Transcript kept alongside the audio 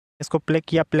इसको प्ले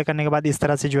किया, प्ले करने के बाद इस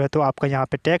तरह से जो है तो आपका यहाँ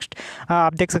पे टेक्स्ट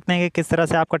आप देख सकते हैं कि किस तरह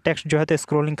से आपका टेक्स्ट जो है तो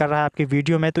स्क्रॉलिंग कर रहा है आपकी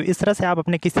वीडियो में। तो इस तरह से आप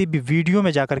अपने किसी भी वीडियो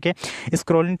में जाकर के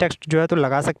स्क्रॉलिंग टेक्स्ट जो है तो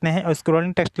लगा सकते हैं। और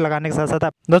स्क्रॉलिंग टेक्स्ट लगाने के साथ साथ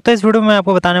दोस्तों इस वीडियो में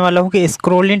आपको बताने वाला हूँ कि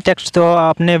स्क्रॉलिंग टेक्स्ट तो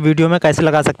अपने वीडियो में कैसे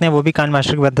लगा सकते हैं, वो भी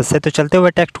काइनमास्टर की मदद से। तो चलते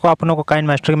हुए टेक्स्ट को अपनों को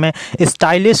काइनमास्टर में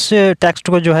स्टाइलिश टेक्स्ट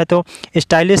को जो है तो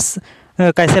स्टाइलिश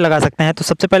कैसे लगा सकते हैं। तो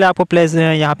सबसे पहले आपको प्लेस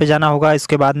यहाँ पे जाना होगा,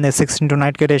 इसके बाद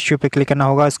 6:9 के रेशियो पे क्लिक करना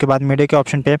होगा। उसके बाद मीडिया के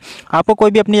ऑप्शन पे आपको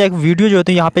कोई भी अपनी एक वीडियो जो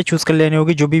होती है यहाँ पे चूज़ कर लेनी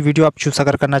होगी, जो भी वीडियो आप चूज़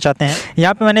अगर करना चाहते हैं।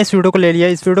 यहाँ पे मैंने इस वीडियो को ले लिया।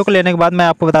 इस वीडियो को लेने के बाद मैं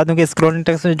आपको बता दूँ कि स्क्रॉलिंग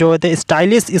टेक्स्ट जो होते हैं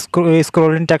स्टाइलिश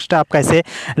स्क्रॉलिंग टेक्स्ट आप कैसे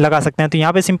लगा सकते हैं। तो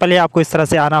यहाँ पे सिंपली आपको इस तरह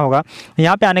से आना होगा।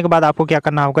 यहाँ पे आने के बाद आपको क्या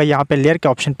करना होगा, यहाँ पे लेयर के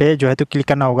ऑप्शन पे जो है तो क्लिक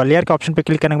करना होगा। लेयर के ऑप्शन पे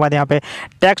क्लिक करने के बाद यहाँ पे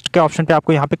टेक्स्ट के ऑप्शन पे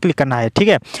आपको यहाँ पे क्लिक करना है। ठीक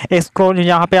है, स्क्रॉल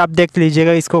यहाँ पे आप देख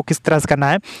लीजिएगा इसको किस तरह से करना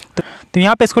है। तो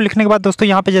यहाँ पे इसको लिखने के बाद दोस्तों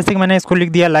यहाँ पे जैसे कि मैंने इसको लिख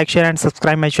दिया like share and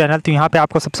subscribe my channel. तो यहाँ पे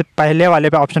आपको सबसे पहले वाले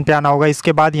पे ऑप्शन पे आना होगा।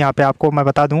 इसके बाद यहाँ पे आपको मैं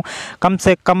बता दूँ कम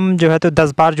से कम जो है तो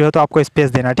 10 बार जो है तो आपको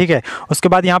स्पेस देना। ठीक है, उसके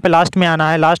बाद यहाँ पे लास्ट में आना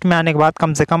है। लास्ट में आने के बाद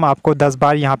कम से कम आपको 10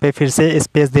 बार यहाँ पे फिर से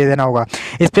स्पेस दे देना होगा।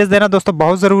 स्पेस देना दोस्तों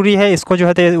बहुत ज़रूरी है, इसको जो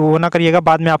है तो वो ना करिएगा,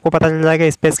 बाद में आपको पता चल जाएगा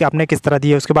स्पेस के आपने किस तरह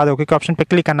दी है। उसके बाद ओके के ऑप्शन पे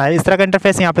क्लिक करना है। इस तरह का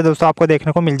इंटरफेस यहाँ पे दोस्तों आपको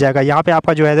देखने को मिल जाएगा। यहाँ पे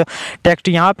आपका जो है तो टेक्स्ट,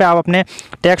 यहाँ पे आप अपने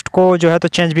टेक्स्ट को जो है तो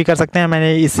चेंज भी कर सकते हैं।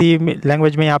 मैंने इसी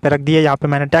लैंग्वेज में यहाँ पे रख दिया, यहाँ पे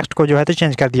मैंने टेक्स्ट को जो है तो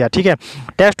चेंज कर दिया। ठीक है,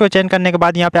 टेक्स्ट को चेंज करने के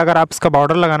बाद यहाँ पे अगर आप इसका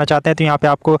बॉर्डर लगाना चाहते हैं तो यहाँ पे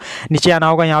आपको नीचे आना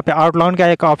होगा। यहाँ पे आउटलाइन का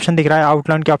एक ऑप्शन दिख रहा है,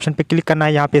 आउटलाइन के ऑप्शन पे क्लिक करना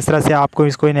है। यहाँ पे इस तरह से आपको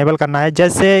इसको इनेबल करना है,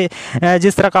 जैसे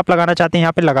जिस तरह का आप लगाना चाहते हैं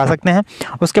यहाँ पे लगा सकते हैं।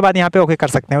 उसके बाद यहाँ पे ओके कर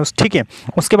सकते हैं ठीक है।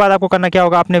 उसके बाद आपको करना क्या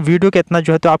होगा, अपने वीडियो के इतना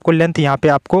जो है तो आपको लेंथ यहाँ पे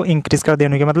आपको इंक्रीज कर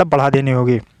देनी होगी, मतलब बढ़ा देनी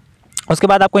होगी। उसके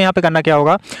बाद आपको यहाँ पे करना क्या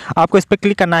होगा, आपको इस पर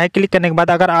क्लिक करना है। क्लिक करने के बाद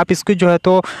अगर आप इसकी जो है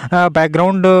तो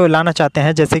बैकग्राउंड लाना चाहते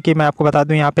हैं, जैसे कि मैं आपको बता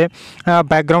दूं यहाँ पे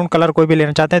बैकग्राउंड कलर कोई भी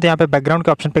लेना चाहते हैं तो यहाँ पे बैकग्राउंड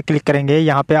के ऑप्शन पे क्लिक करेंगे।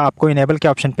 यहाँ पे आपको इनेबल के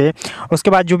ऑप्शन पे, उसके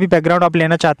बाद जो भी बैकग्राउंड आप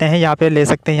लेना चाहते हैं यहाँ पे ले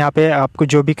सकते हैं। यहाँ पे आपको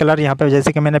जो भी कलर यहाँ पे,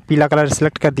 जैसे कि मैंने पीला कलर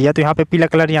सेलेक्ट कर दिया तो यहाँ पे पीला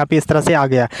कलर यहाँ पे इस तरह से आ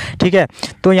गया। ठीक है,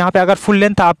 तो यहाँ पे अगर फुल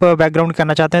लेंथ आप बैकग्राउंड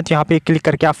करना चाहते हैं तो यहाँ पे क्लिक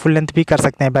करके आप फुल लेंथ भी कर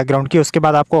सकते हैं बैकग्राउंड की। उसके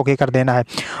बाद आपको ओके कर देना है।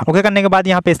 ओके करने के बाद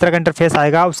यहाँ पे इस तरह का इंटरफेस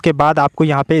आएगा। उसके बाद आपको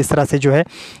यहाँ पे इस तरह से जो है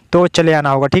तो चले आना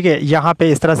होगा। ठीक है, यहाँ पे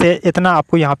इस तरह से इतना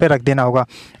आपको यहाँ पे रख देना होगा,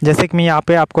 जैसे कि मैं यहाँ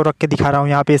पे आपको रख के दिखा रहा हूँ।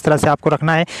 यहाँ पे इस तरह से आपको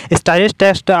रखना है। स्टाइलिश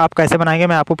टेक्स्ट आप कैसे बनाएंगे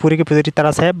मैं आपको पूरी की पूरी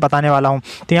तरह से बताने वाला हूँ।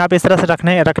 तो यहाँ पे इस तरह से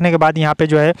रखने के बाद यहाँ पे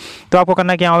जो है तो आपको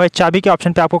करना क्या होगा, चाबी के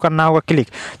ऑप्शन पे आपको करना होगा क्लिक।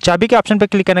 चाबी के ऑप्शन पे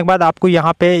क्लिक करने के बाद आपको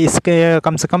यहाँ पे इसके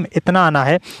कम से कम इतना आना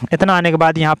है। इतना आने के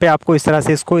बाद यहाँ पे आपको इस तरह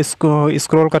से इसको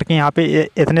स्क्रॉल करके यहाँ पे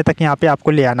इतने तक यहाँ पे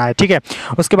आपको ले आना है। ठीक है,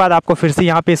 उसके बाद आपको फिर से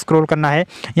यहाँ पे स्क्रॉल करना है,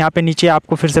 यहाँ पे नीचे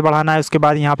आपको फिर से बढ़ाना है। उसके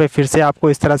बाद यहाँ पे फिर से आपको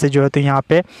इस तरह से जो है तो यहाँ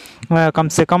पे कम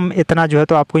से कम इतना जो है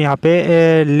तो आपको यहाँ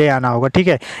पे ले आना होगा। ठीक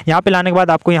है, यहाँ पे लाने के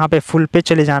बाद आपको यहाँ पे फुल पे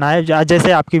चले जाना है,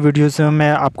 जैसे आपकी वीडियोस में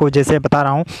आपको जैसे बता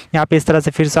रहा हूँ। यहाँ पे इस तरह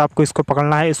से फिर से आपको इसको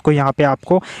पकड़ना है, इसको यहाँ पे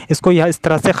आपको इसको इस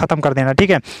तरह से ख़त्म कर देना। ठीक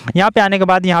है, यहाँ पे आने के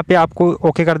बाद यहाँ पे आपको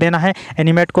ओके कर देना है।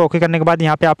 एनिमेट को ओके करने के बाद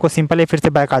यहाँ पे आपको सिंपल फिर से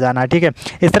बैक आ जाना है। ठीक है,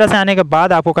 इस तरह से आने के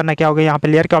बाद आपको करना क्या होगा, यहाँ पे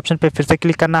लेयर के ऑप्शन पे फिर से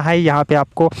क्लिक करना है। यहाँ पे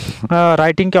आपको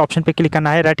राइटिंग के ऑप्शन पे क्लिक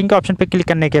करना है। राइटिंग के ऑप्शन पे क्लिक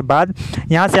करने के बाद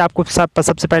यहाँ से आपको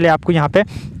सबसे पहले आपको यहाँ पे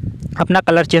अपना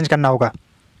कलर चेंज करना होगा।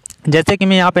 जैसे कि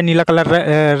मैं यहाँ पे नीला कलर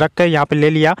रख कर यहाँ पे ले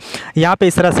लिया। यहाँ पे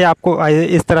इस तरह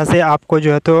से आपको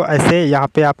जो है तो ऐसे यहाँ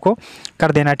पे आपको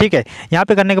कर देना। ठीक है, यहाँ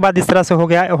पे करने के बाद इस तरह से हो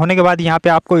गया। होने के बाद यहाँ पे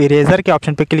आपको इरेज़र के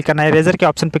ऑप्शन पे क्लिक करना है। इरेज़र के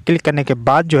ऑप्शन पे क्लिक करने के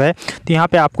बाद जो है तो यहाँ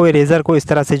पे आपको इरेज़र को इस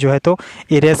तरह से जो है तो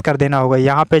इरेज़ कर देना होगा।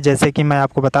 यहाँ पे जैसे कि मैं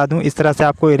आपको बता दूँ इस तरह से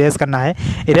आपको इरेज़ करना है।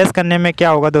 इरेज़ करने में क्या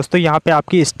होगा दोस्तों, यहाँ पे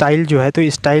आपकी स्टाइल जो है तो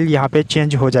स्टाइल यहाँ पे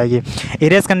चेंज हो जाएगी।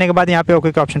 इरेज़ करने के बाद यहाँ पे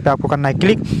ओके के ऑप्शन पे आपको करना है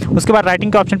क्लिक। उसके बाद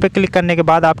राइटिंग के ऑप्शन पे क्लिक करने के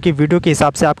बाद आपकी वीडियो के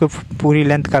हिसाब से आपको पूरी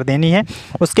लेंथ कर देनी है।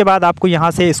 उसके बाद आपको यहाँ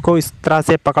से इसको इस तरह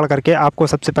से पकड़ करके आपको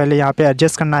सबसे पहले यहाँ पे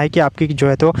एडजस्ट करना है कि आपकी जो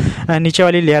है तो नीचे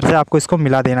वाली लेयर से आपको इसको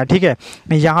मिला देना। ठीक है,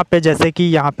 यहाँ पे जैसे कि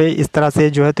यहाँ पे इस तरह से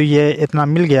जो है तो ये इतना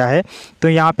मिल गया है, तो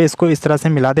यहाँ पे इसको इस तरह से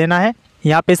मिला देना है।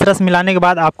 यहाँ पे इस तरह से मिलाने के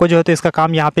बाद आपको जो है तो इसका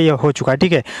काम यहाँ पे हो चुका है।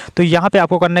 ठीक है, तो यहाँ पे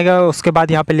आपको करने का, उसके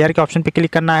बाद यहाँ पे लेयर के ऑप्शन पे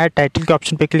क्लिक करना है, टाइटल के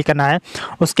ऑप्शन पे क्लिक करना है।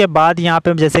 उसके बाद यहाँ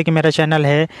पे जैसे कि मेरा चैनल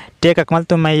है techakmal,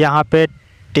 तो मैं यहाँ पे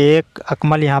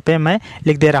techakmal यहाँ पे मैं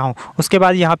लिख दे रहा हूँ। उसके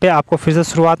बाद यहाँ पे आपको फिर से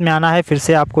शुरुआत में आना है, फिर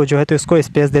से आपको जो है तो इसको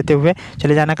स्पेस देते हुए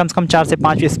चले जाना है, कम से कम 4 से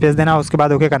 5 स्पेस देना है। उसके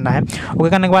बाद ओके करना है। ओके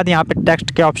करने के बाद यहाँ पे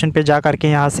टेक्स्ट के ऑप्शन पे जा करके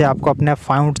यहाँ से आपको अपना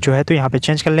फ़ॉन्ट जो है तो यहाँ पे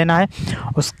चेंज कर लेना है।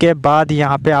 उसके बाद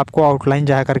यहाँ पे आपको आउटलाइन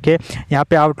जा करके यहाँ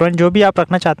पे आउटलाइन जो भी आप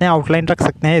रखना चाहते हैं आउटलाइन रख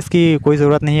सकते हैं, इसकी कोई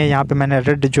ज़रूरत नहीं है। यहाँ पर मैंने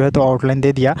रेड जो है तो आउटलाइन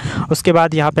दे दिया। उसके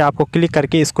बाद यहाँ पर आपको क्लिक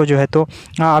करके इसको जो है तो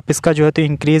आप इसका जो है तो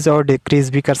इंक्रीज़ और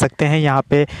डिक्रीज़ भी कर सकते हैं। यहाँ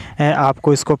पर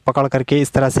आपको इसको पकड़ करके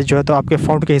इस तरह से जो है तो आपके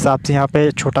फ़ॉन्ट के हिसाब से यहाँ पे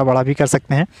छोटा बड़ा भी कर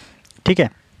सकते हैं। ठीक है,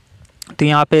 तो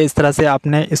यहाँ पे इस तरह से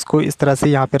आपने इसको इस तरह से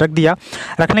यहाँ पे रख दिया।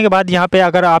 रखने के बाद यहाँ पे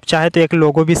अगर आप चाहे तो एक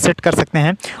लोगो भी सेट कर सकते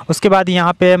हैं। उसके बाद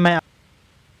यहाँ पे मैं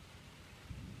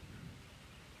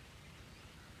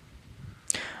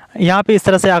यहाँ पे इस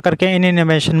तरह से आकर के इन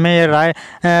एनिमेशन में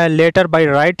लेटर बाय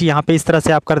राइट यहाँ पे इस तरह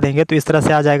से आप कर देंगे तो इस तरह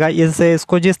से आ जाएगा।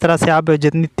 इसको जिस तरह से आप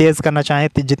जितनी तेज़ करना चाहें,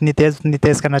 जितनी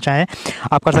तेज़ करना चाहें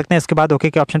आप कर सकते हैं। इसके बाद ओके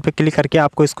के ऑप्शन पे क्लिक करके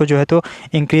आपको इसको जो है तो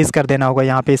इंक्रीज़ कर देना होगा।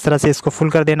 यहाँ पे इस तरह से इसको फुल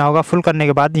कर देना होगा। फुल करने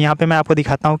के बाद यहाँ पे मैं आपको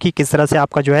दिखाता हूँ कि किस तरह से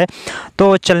आपका जो है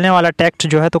तो चलने वाला टेक्स्ट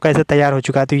जो है तो कैसे तैयार हो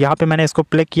चुका है। तो यहाँ पे मैंने इसको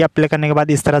प्ले किया। प्ले करने के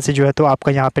बाद इस तरह से जो है तो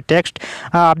आपका यहाँ पे टेक्स्ट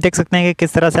आप देख सकते हैं कि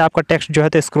किस तरह से आपका टेक्स्ट जो है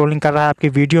तो स्क्रॉलिंग कर रहा है आपकी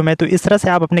वीडियो में। तो इस तरह से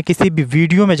आप अपने किसी भी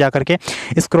वीडियो में जाकर के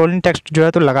स्क्रॉलिंग टेक्स्ट जो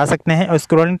है तो लगा सकते हैं और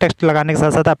स्क्रॉलिंग टेक्स्ट लगाने के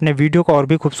साथ साथ अपने वीडियो को और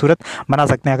भी खूबसूरत बना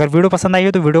सकते हैं। अगर वीडियो पसंद आई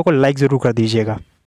हो तो वीडियो को लाइक ज़रूर कर दीजिएगा।